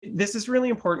this is really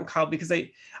important, Kyle, because I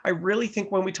really think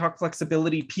when we talk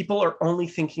flexibility, people are only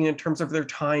thinking in terms of their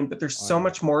time, but there's so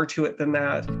much more to it than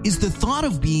that. Is the thought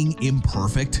of being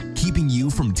imperfect keeping you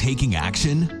from taking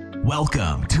action?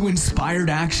 Welcome to Inspired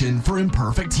Action for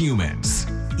Imperfect Humans.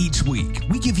 Each week,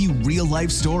 we give you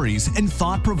real-life stories and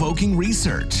thought-provoking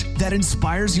research that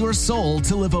inspires your soul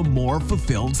to live a more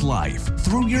fulfilled life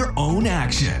through your own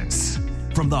actions.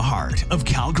 From the heart of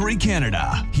Calgary,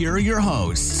 Canada, here are your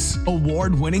hosts,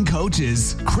 award-winning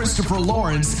coaches, Christopher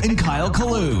Lawrence and Kyle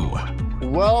Kalu.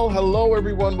 Well, hello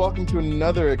everyone. Welcome to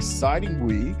another exciting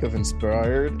week of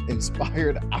Inspired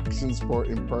Actions for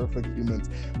Imperfect Humans.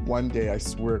 One day, I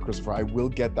swear, Christopher, I will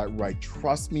get that right.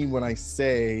 Trust me when I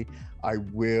say I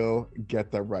will get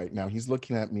that right. Now, he's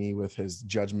looking at me with his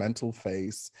judgmental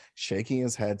face, shaking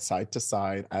his head side to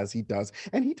side as he does.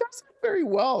 And he does it very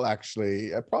well, actually.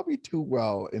 Probably too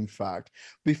well, in fact.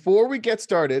 Before we get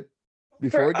started,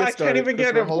 I can't even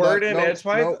get a word in it.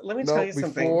 Let me tell you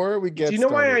something. Before we get started. Do you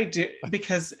know why I do?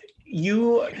 Because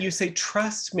you say,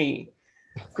 trust me.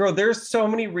 Girl, there's so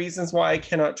many reasons why I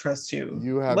cannot trust you.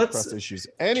 You have trust issues.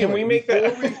 Anyway, can we make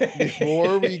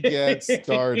before we get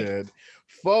started,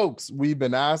 folks, we've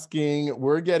been asking,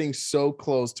 we're getting so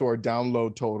close to our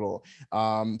download total.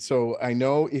 So I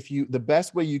know the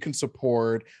best way you can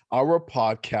support our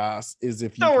podcast is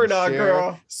if you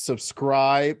share,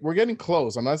 subscribe. We're getting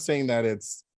close. I'm not saying that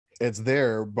it's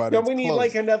there, but don't we need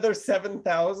like another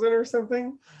 7,000 or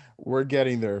something? We're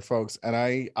getting there, folks. And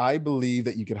I believe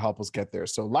that you can help us get there.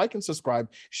 So like and subscribe,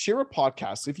 share a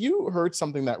podcast. If you heard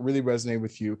something that really resonated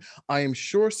with you, I am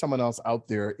sure someone else out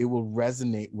there it will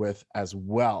resonate with as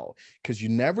well, because you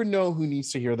never know who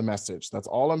needs to hear the message. That's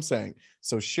all I'm saying.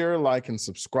 So share, like, and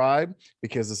subscribe,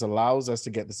 because this allows us to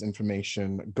get this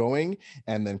information going.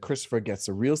 And then Christopher gets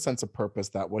a real sense of purpose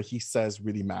that what he says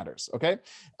really matters. Okay.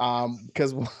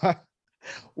 Because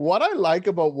what I like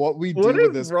about what we do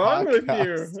with this podcast, with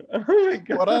you? Oh my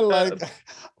God.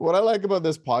 what I like about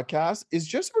this podcast is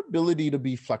just our ability to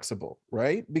be flexible,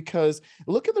 right? Because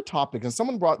look at the topic, and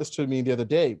someone brought this to me the other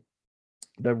day.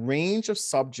 The range of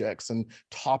subjects and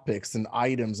topics and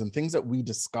items and things that we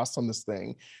discuss on this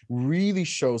thing really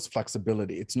shows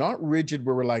flexibility. It's not rigid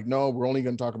where we're like, no, we're only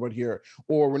going to talk about here,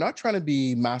 or we're not trying to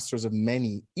be masters of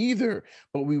many either,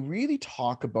 but we really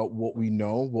talk about what we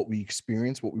know, what we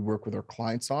experience, what we work with our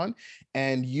clients on.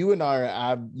 And you and I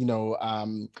are,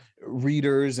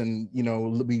 readers, and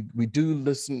we do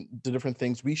listen to different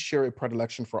things. We share a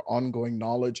predilection for ongoing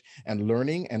knowledge and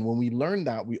learning, and when we learn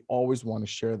that, we always want to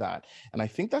share that. And I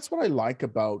think that's what I like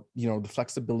about the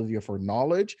flexibility of our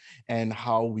knowledge and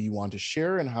how we want to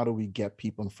share and how do we get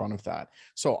people in front of that.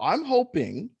 So I'm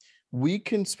hoping we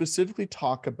can specifically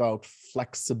talk about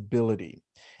flexibility,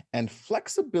 and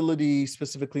flexibility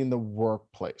specifically in the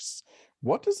workplace.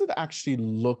 What does it actually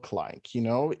look like?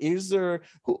 Is there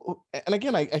and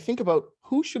again, I think about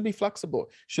who should be flexible.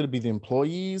 Should it be the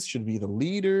employees? Should it be the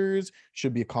leaders?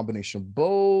 Should it be a combination of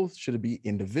both? Should it be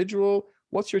individual?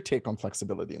 What's your take on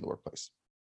flexibility in the workplace?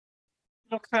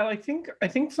 Kyle, I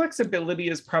think flexibility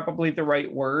is probably the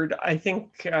right word. I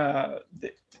think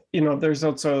there's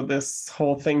also this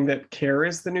whole thing that care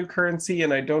is the new currency,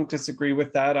 and I don't disagree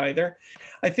with that either.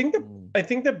 I think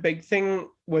the big thing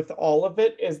with all of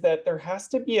it is that there has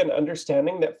to be an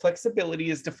understanding that flexibility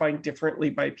is defined differently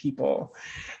by people.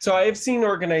 So I have seen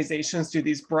organizations do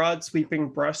these broad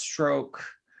sweeping brushstroke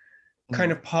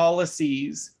kind of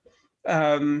policies,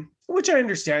 which I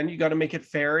understand. You got to make it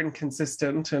fair and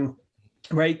consistent, and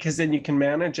right, because then you can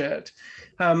manage it.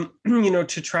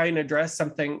 To try and address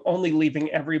something, only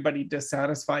leaving everybody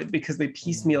dissatisfied because they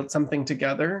piecemealed something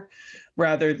together,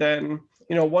 rather than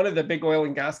one of the big oil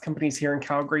and gas companies here in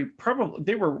Calgary, probably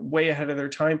they were way ahead of their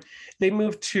time. They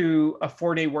moved to a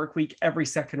 4-day work week every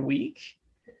second week.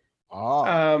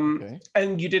 And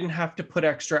you didn't have to put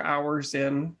extra hours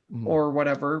in or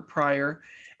whatever prior.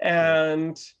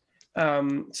 And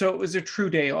so it was a true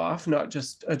day off, not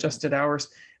just adjusted hours.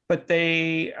 But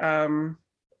they,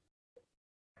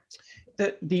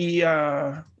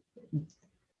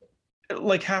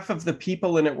 like half of the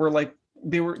people in it were like,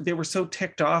 they were so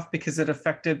ticked off because it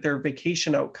affected their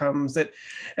vacation outcomes.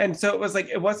 And so it was like,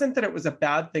 it wasn't that it was a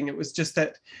bad thing. It was just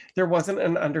that there wasn't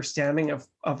an understanding of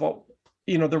what,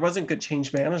 there wasn't good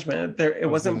change management. It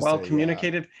wasn't well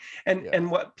communicated. And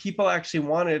what people actually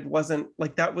wanted wasn't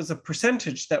like, that was a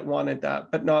percentage that wanted that,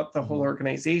 but not the whole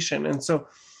organization. And so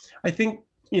I think,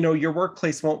 your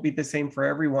workplace won't be the same for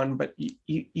everyone, but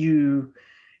you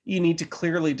need to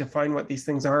clearly define what these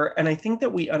things are. And I think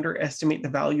that we underestimate the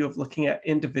value of looking at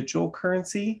individual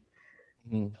currency.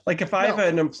 Like if I have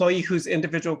an employee whose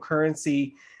individual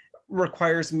currency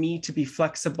requires me to be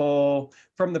flexible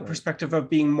from the Right. perspective of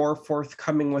being more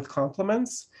forthcoming with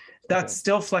compliments, that's Okay.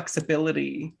 still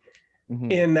flexibility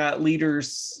Mhm. in that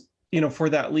leader's, for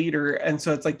that leader. And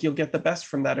so it's like you'll get the best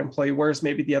from that employee, whereas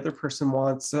maybe the other person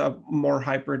wants a more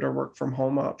hybrid or work from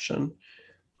home option.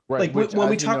 Right. Like Which, when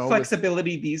we as you talk know, with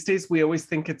flexibility these days, we always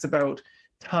think it's about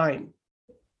time.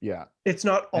 yeah. It's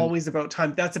not And always about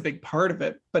time. That's a big part of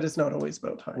it, but it's not always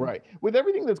about time. right. With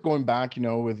everything that's going back,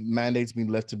 with mandates being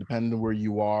lifted, depending on where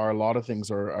you are, a lot of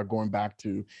things are going back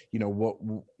to, what,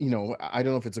 I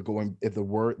don't know if if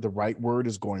the right word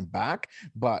is going back,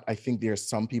 but I think there's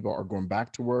some people are going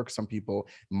back to work. Some people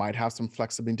might have some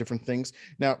flexibility in different things.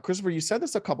 Now, Christopher, you said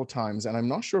this a couple of times, and I'm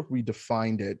not sure if we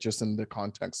defined it just in the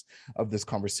context of this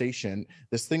conversation,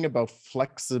 this thing about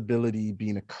flexibility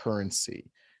being a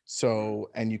currency. So,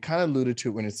 and you kind of alluded to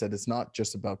it when it said it's not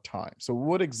just about time. So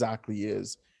what exactly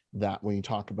is that when you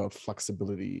talk about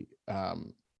flexibility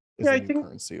is Yeah, a new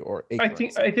currency or a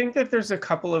currency? I think that there's a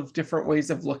couple of different ways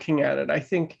of looking at it. I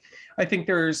think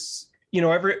there's,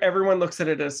 everyone looks at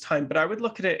it as time, but I would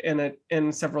look at it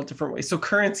in several different ways. So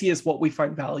currency is what we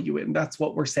find value in. That's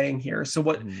what we're saying here. So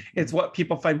it's what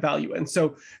people find value in.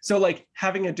 So like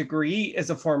having a degree is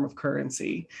a form of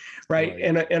currency, right?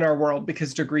 In our world,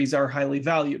 because degrees are highly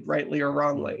valued, rightly or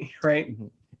wrongly, right?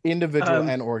 Individual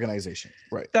and organization,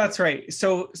 right? That's right.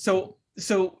 So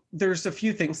there's a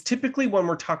few things. Typically, when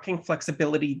we're talking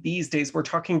flexibility these days, we're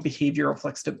talking behavioral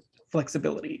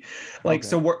flexibility, like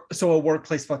so a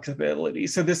workplace flexibility.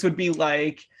 So this would be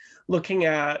like looking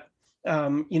at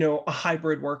a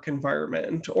hybrid work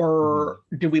environment, or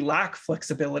do we lack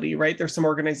flexibility, right? There's some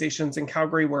organizations in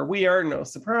Calgary where we are, no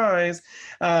surprise,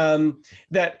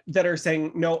 that are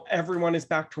saying, no, everyone is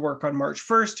back to work on March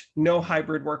 1st, no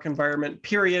hybrid work environment,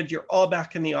 period. You're all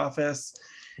back in the office.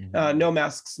 No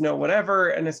masks, no whatever.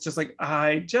 And it's just like,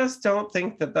 I just don't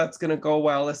think that that's going to go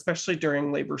well, especially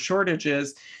during labor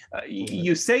shortages.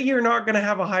 You say you're not going to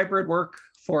have a hybrid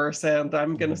workforce, and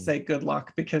I'm going to say good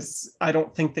luck, because I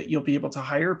don't think that you'll be able to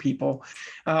hire people,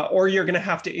 or you're going to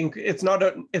have to. It's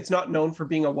not known for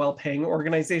being a well-paying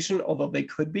organization, although they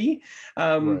could be.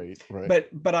 Right.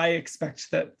 But I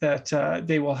expect that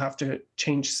they will have to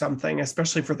change something,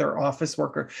 especially for their office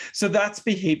worker. So that's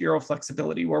behavioral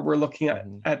flexibility, where we're looking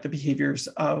at the behaviors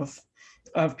of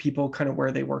people, kind of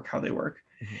where they work, how they work.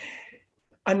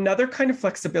 Another kind of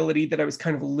flexibility that I was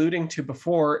kind of alluding to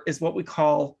before is what we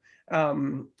call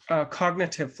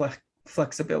cognitive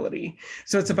flexibility.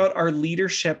 So it's about our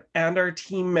leadership and our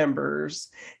team members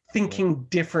thinking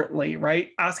differently, right?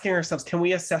 Asking ourselves, can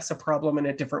we assess a problem in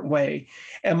a different way?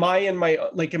 Am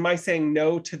I saying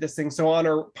no to this thing? So on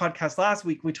our podcast last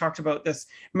week, we talked about this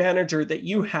manager that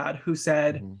you had who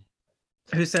said,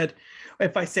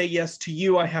 if I say yes to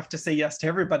you, I have to say yes to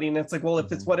everybody. And it's like, well,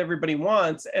 if it's what everybody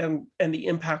wants and the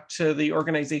impact to the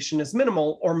organization is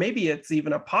minimal, or maybe it's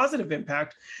even a positive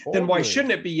impact, then why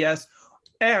shouldn't it be yes?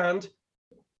 And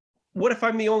what if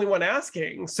I'm the only one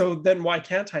asking? So then why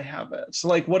can't I have it? So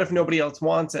like, what if nobody else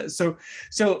wants it?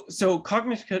 So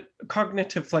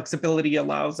cognitive flexibility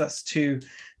allows us to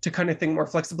kind of think more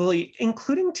flexibly,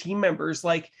 including team members.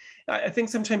 Like, I think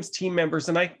sometimes team members,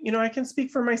 and I can speak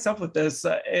for myself with this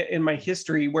in my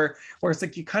history, where it's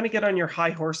like you kind of get on your high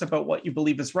horse about what you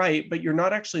believe is right, but you're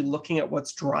not actually looking at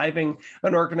what's driving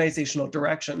an organizational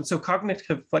direction. So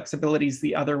cognitive flexibility is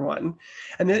the other one.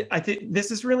 And I think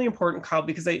this is really important, Kyle,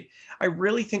 because I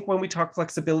really think when we talk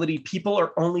flexibility, people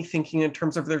are only thinking in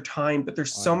terms of their time, but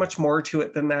there's so much more to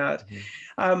it than that.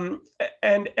 And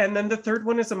then the third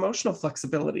one is emotional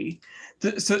flexibility.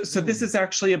 So this is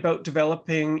actually about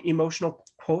developing emotional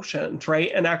quotient,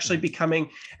 right? And actually becoming,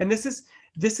 and this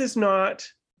is not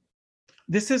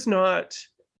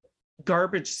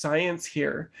garbage science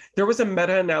here. There was a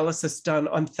meta-analysis done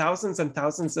on thousands and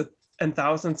thousands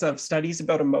of studies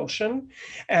about emotion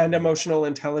and emotional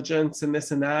intelligence and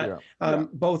this and that,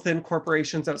 both in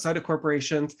corporations, outside of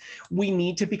corporations. We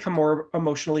need to become more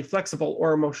emotionally flexible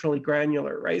or emotionally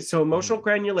granular, right? So emotional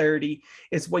granularity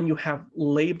is when you have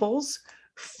labels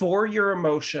for your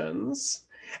emotions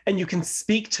and you can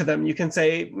speak to them. You can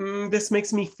say, this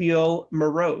makes me feel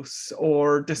morose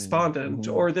or despondent,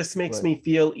 or this makes me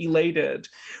feel elated,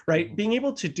 right? Being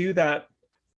able to do that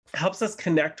helps us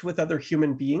connect with other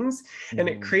human beings, and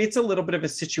it creates a little bit of a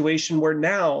situation where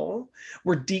now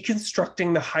we're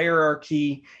deconstructing the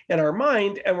hierarchy in our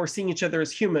mind and we're seeing each other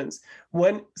as humans.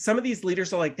 When some of these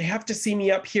leaders are like, they have to see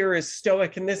me up here as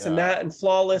stoic and this and that and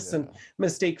flawless and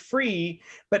mistake free,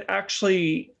 but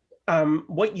actually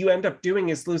what you end up doing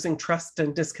is losing trust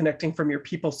and disconnecting from your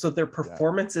people, so their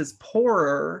performance is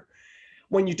poorer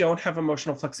when you don't have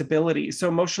emotional flexibility. So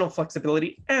emotional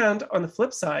flexibility, and on the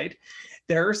flip side,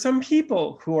 there are some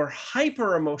people who are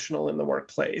hyper emotional in the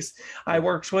workplace. I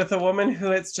worked with a woman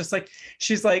who it's just like,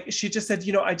 she just said,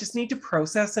 I just need to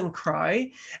process and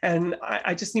cry. And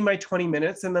I just need my 20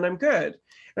 minutes and then I'm good.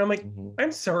 And I'm like,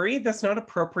 I'm sorry, that's not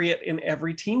appropriate in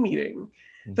every team meeting.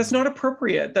 That's not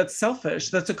appropriate. That's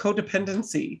selfish. That's a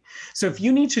codependency. So if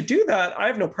you need to do that, I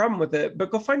have no problem with it,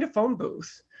 but go find a phone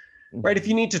booth. Right? If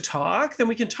you need to talk, then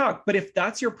we can talk. But if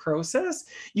that's your process,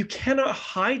 you cannot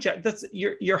hijack.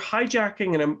 You're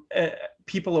hijacking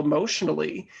people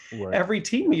emotionally every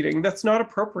team meeting. That's not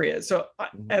appropriate. So,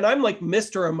 and I'm like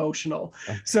Mr. Emotional.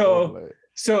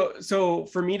 So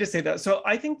for me to say that, so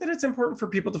I think that it's important for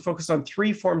people to focus on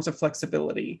 3 forms of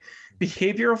flexibility: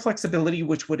 behavioral flexibility,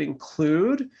 which would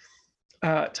include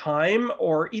time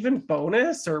or even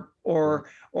bonus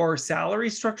or salary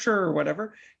structure or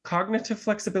whatever; cognitive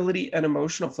flexibility; and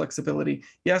emotional flexibility.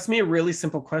 You asked me a really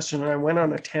simple question and I went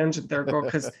on a tangent there,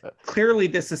 because clearly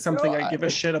this is something I give a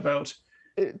shit about.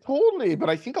 Totally. But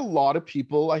I think a lot of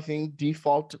people,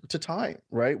 default to time,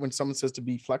 right? When someone says to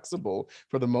be flexible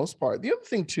for the most part. The other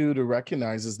thing too to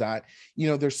recognize is that,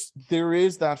 there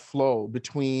is that flow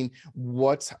between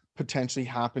what's potentially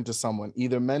happened to someone,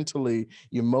 either mentally,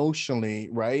 emotionally,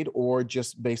 right? Or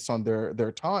just based on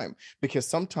their time, because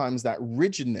sometimes that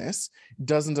rigidness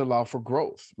doesn't allow for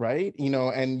growth, right?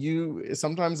 And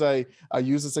sometimes I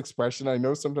use this expression. I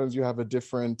know sometimes you have a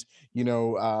different,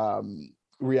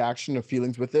 reaction of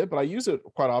feelings with it, but I use it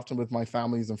quite often with my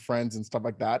families and friends and stuff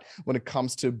like that when it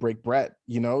comes to break bread.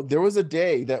 There was a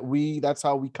day that that's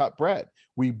how we cut bread.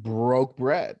 We broke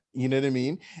bread, you know what I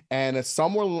mean? And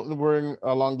somewhere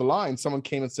along the line, someone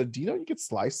came and said, do you know you could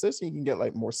slice this and you can get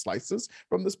like more slices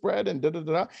from this bread and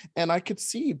da-da-da-da. And I could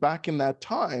see back in that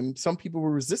time, some people were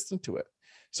resistant to it.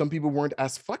 Some people weren't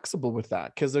as flexible with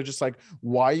that because they're just like,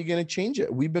 why are you going to change it?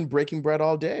 We've been breaking bread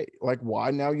all day. Like, why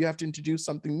now you have to introduce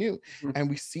something new? And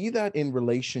we see that in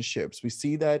relationships. We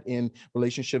see that in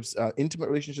relationships, intimate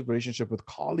relationship with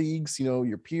colleagues,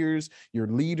 your peers, your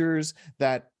leaders,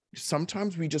 that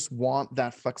sometimes we just want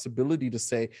that flexibility to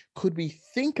say, could we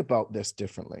think about this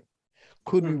differently?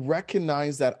 Could we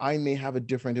recognize that I may have a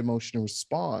different emotional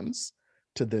response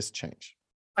to this change?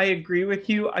 I agree with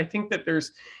you. I think that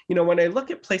there's, when I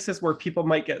look at places where people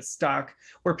might get stuck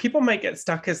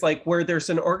is like where there's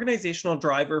an organizational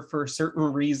driver for a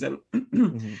certain reason,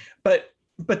 but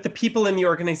the people in the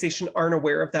organization aren't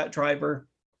aware of that driver.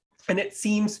 And it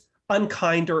seems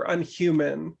unkind or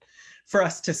unhuman for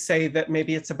us to say that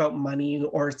maybe it's about money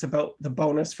or it's about the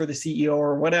bonus for the CEO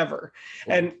or whatever.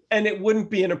 And it wouldn't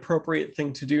be an appropriate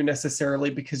thing to do necessarily,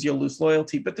 because you'll lose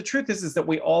loyalty. But the truth is that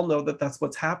we all know that that's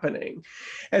what's happening.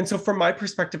 And so from my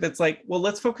perspective, it's like, well,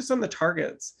 let's focus on the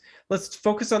targets. Let's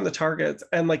focus on the targets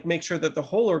and like make sure that the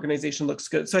whole organization looks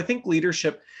good. So I think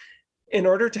leadership, in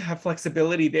order to have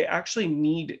flexibility, they actually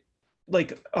need,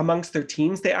 like amongst their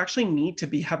teams, they actually need to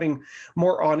be having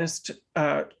more honest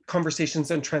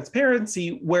conversations and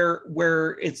transparency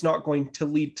where it's not going to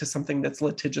lead to something that's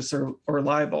litigious or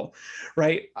liable,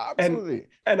 right? Absolutely.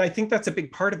 And I think that's a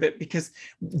big part of it, because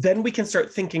then we can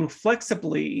start thinking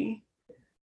flexibly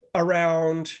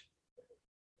around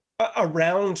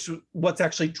what's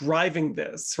actually driving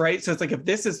this, right? So it's like, if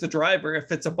this is the driver, if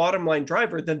it's a bottom line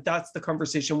driver, then that's the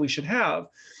conversation we should have.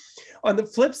 On the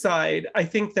flip side, I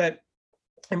think that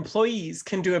employees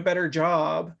can do a better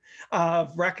job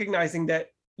of recognizing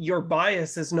that your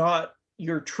bias is not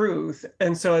your truth.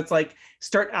 And so it's like,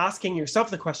 start asking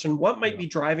yourself the question, what might be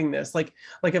driving this? Like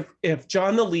if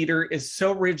John the leader is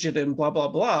so rigid and blah, blah,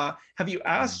 blah, have you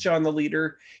asked John the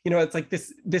leader, it's like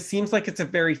this seems like it's a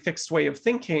very fixed way of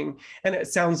thinking and it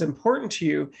sounds important to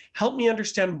you. Help me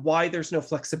understand why there's no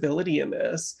flexibility in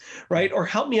this, right? Or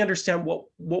help me understand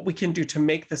what we can do to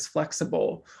make this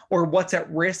flexible, or what's at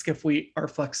risk if we are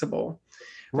flexible.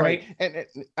 Right. And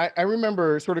I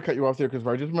remember, sort of cut you off there, because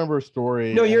I just remember a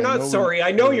story. No, you're not sorry.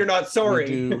 I know you're not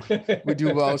sorry. We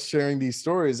do well sharing these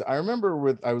stories. I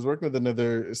remember I was working with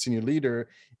another senior leader,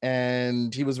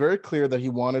 and he was very clear that he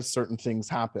wanted certain things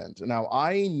happened. Now,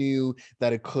 I knew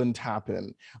that it couldn't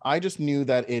happen. I just knew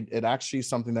that it actually is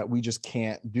something that we just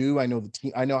can't do. I know the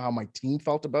team. I know how my team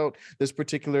felt about this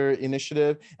particular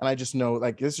initiative, and I just know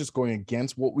like it's just going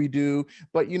against what we do.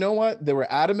 But you know what? They were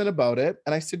adamant about it,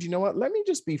 and I said, you know what? Let me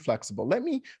just be flexible. Let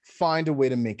me find a way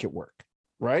to make it work.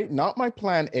 Right? Not my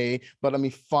plan A, but let me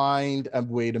find a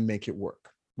way to make it work.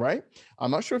 Right?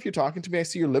 I'm not sure if you're talking to me. I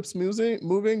see your lips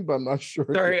moving, but I'm not sure.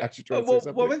 Sorry. What was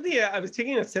I was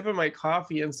taking a sip of my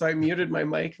coffee, and so I muted my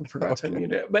mic and forgot to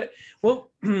mute it. But what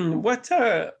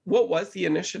was the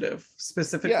initiative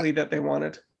specifically that they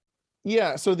wanted?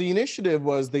 Yeah, so the initiative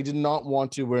was they did not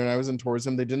want to, when I was in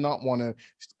tourism, they did not want to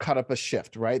cut up a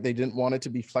shift, right? They didn't want it to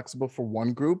be flexible for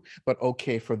one group, but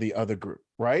okay for the other group,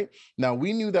 right? Now,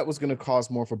 we knew that was going to cause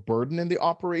more of a burden in the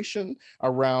operation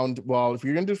around, well, if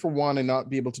you're going to do it for one and not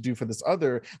be able to do for this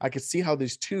other, I could see how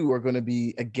these two are going to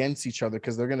be against each other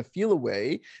because they're going to feel a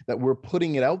way that we're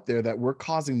putting it out there, that we're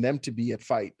causing them to be at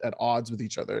odds with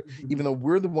each other, even though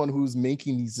we're the one who's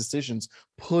making these decisions,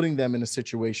 putting them in a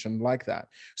situation like that.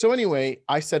 So anyway,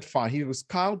 I said, fine. He was,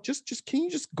 Kyle, just can you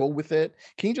just go with it?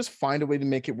 Can you just find a way to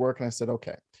make it work? And I said,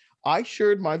 okay. I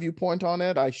shared my viewpoint on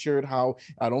it. I shared how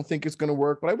I don't think it's going to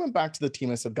work, but I went back to the team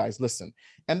and I said, guys, listen.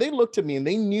 And they looked at me and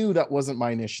they knew that wasn't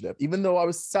my initiative, even though I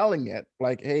was selling it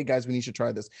like, hey guys, we need to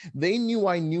try this. They knew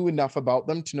I knew enough about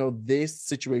them to know this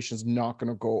situation is not going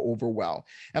to go over well.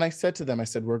 And I said to them, I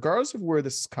said, regardless of where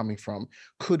this is coming from,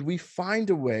 could we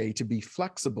find a way to be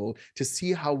flexible to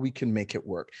see how we can make it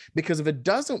work? Because if it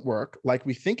doesn't work, like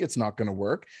we think it's not going to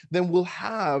work, then we'll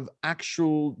have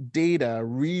actual data,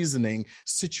 reasoning,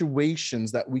 situations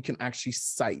that we can actually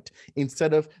cite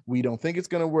instead of we don't think it's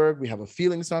going to work. We have a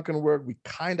feeling it's not going to work. We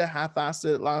kind of half-assed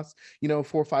it last, 4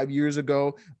 or 5 years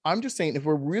ago. I'm just saying, if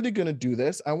we're really going to do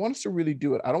this, I want us to really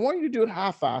do it. I don't want you to do it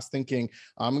half-assed thinking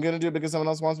I'm going to do it because someone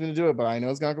else wants me to do it, but I know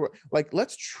it's not going to work. Like,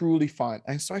 let's truly find.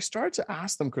 And so I started to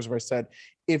ask them, Christopher, I said,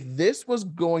 if this was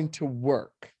going to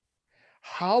work,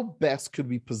 how best could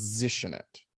we position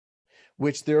it?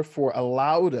 Which therefore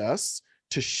allowed us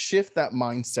to shift that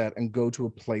mindset and go to a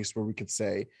place where we could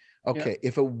say, okay,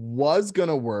 if it was going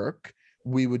to work,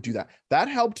 we would do that. That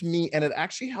helped me. And it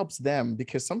actually helps them,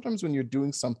 because sometimes when you're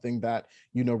doing something that,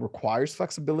 requires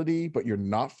flexibility, but you're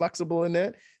not flexible in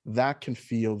it, that can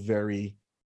feel very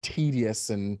tedious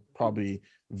and probably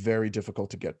very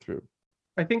difficult to get through.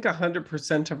 I think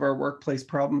 100% of our workplace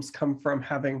problems come from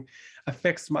having a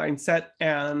fixed mindset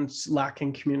and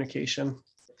lacking communication.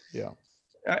 Yeah.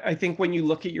 I think when you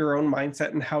look at your own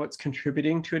mindset and how it's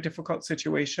contributing to a difficult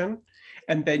situation,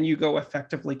 and then you go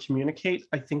effectively communicate,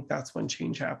 I think that's when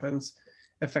change happens.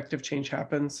 Effective change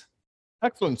happens.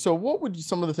 Excellent. So what would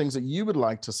some of the things that you would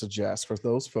like to suggest for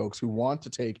those folks who want to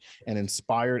take an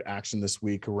inspired action this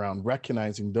week around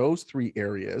recognizing those 3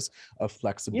 areas of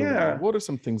flexibility? Yeah. What are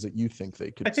some things that you think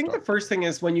they could I think the first thing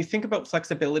is, when you think about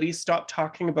flexibility, stop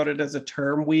talking about it as a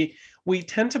term. We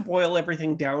tend to boil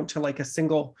everything down to like a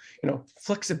single,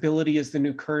 flexibility is the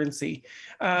new currency.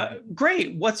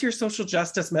 Great. What's your social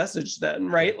justice message then,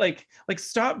 right? Like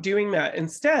stop doing that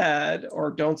instead,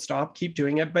 or don't stop, keep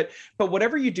doing it. But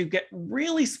whatever you do, get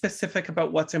really specific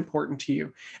about what's important to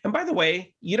you. And by the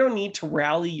way, you don't need to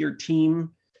rally your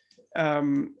team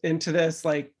into this.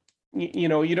 Like, you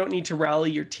don't need to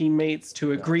rally your teammates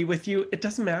to agree with you. It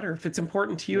doesn't matter. If it's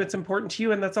important to you, it's important to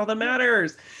you, and that's all that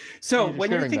matters. So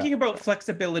when you're thinking about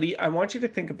flexibility, I want you to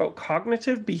think about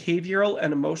cognitive, behavioral,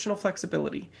 and emotional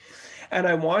flexibility. And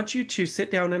I want you to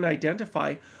sit down and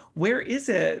identify, where is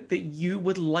it that you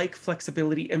would like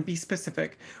flexibility, and be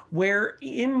specific. Where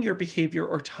in your behavior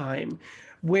or time?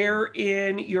 Where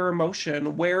in your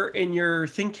emotion? Where in your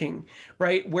thinking,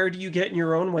 right? Where do you get in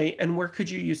your own way? And where could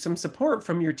you use some support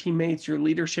from your teammates, your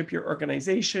leadership, your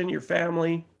organization, your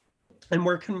family? And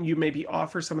where can you maybe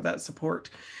offer some of that support?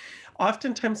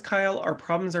 Oftentimes, Kyle, our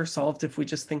problems are solved if we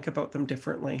just think about them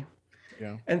differently.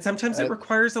 Yeah. And sometimes it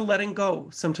requires a letting go.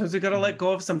 Sometimes we got to let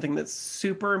go of something that's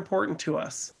super important to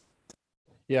us.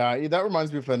 Yeah, that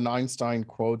reminds me of an Einstein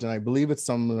quote, and I believe it's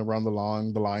something around the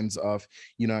lines of,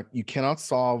 you cannot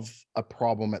solve a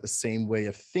problem at the same way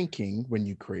of thinking when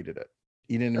you created it.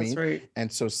 You know what I mean? That's right.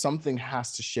 And so something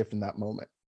has to shift in that moment.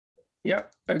 Yeah,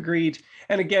 agreed.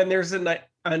 And again, there's a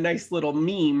nice little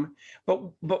meme, but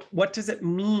what does it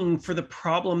mean for the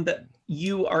problem that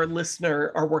you, our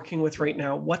listener, are working with right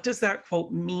now? What does that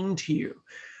quote mean to you?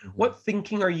 Mm-hmm. What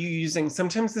thinking are you using?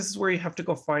 Sometimes this is where you have to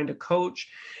go find a coach,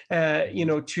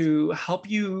 to help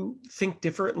you think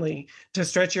differently, to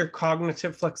stretch your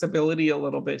cognitive flexibility a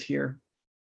little bit here.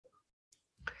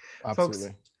 Absolutely.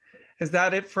 Folks, is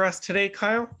that it for us today,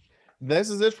 Kyle?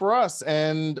 This is it for us.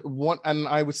 And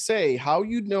I would say how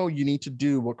you need to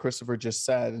do what Christopher just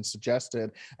said and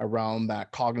suggested around that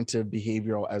cognitive,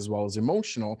 behavioral, as well as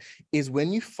emotional, is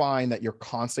when you find that you're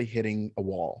constantly hitting a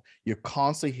wall, you're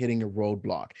constantly hitting a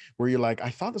roadblock where you're like, I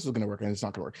thought this was going to work and it's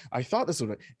not going to work. I thought this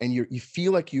would, and you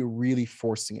feel like you're really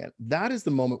forcing it. That is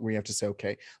the moment where you have to say,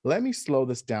 okay, let me slow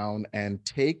this down and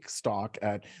take stock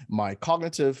at my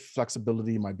cognitive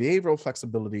flexibility, my behavioral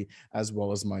flexibility, as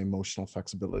well as my emotional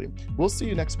flexibility. We'll see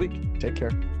you next week. Take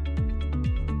care.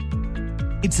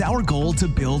 It's our goal to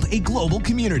build a global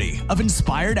community of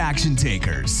inspired action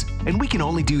takers, and we can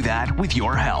only do that with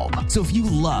your help. So if you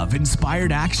love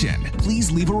Inspired Action, please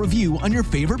leave a review on your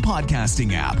favorite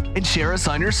podcasting app and share us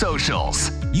on your socials.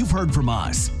 You've heard from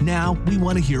us. Now we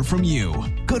want to hear from you.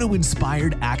 Go to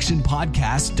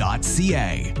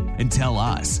inspiredactionpodcast.ca and tell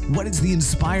us what is the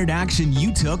inspired action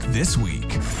you took this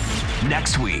week.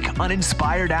 Next week on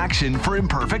Inspired Action for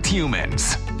Imperfect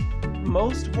Humans.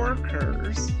 Most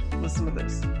workers, listen to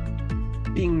this,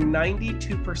 being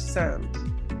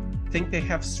 92% think they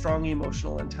have strong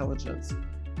emotional intelligence,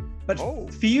 but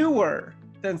fewer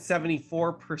than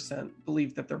 74%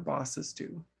 believe that their bosses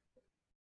do.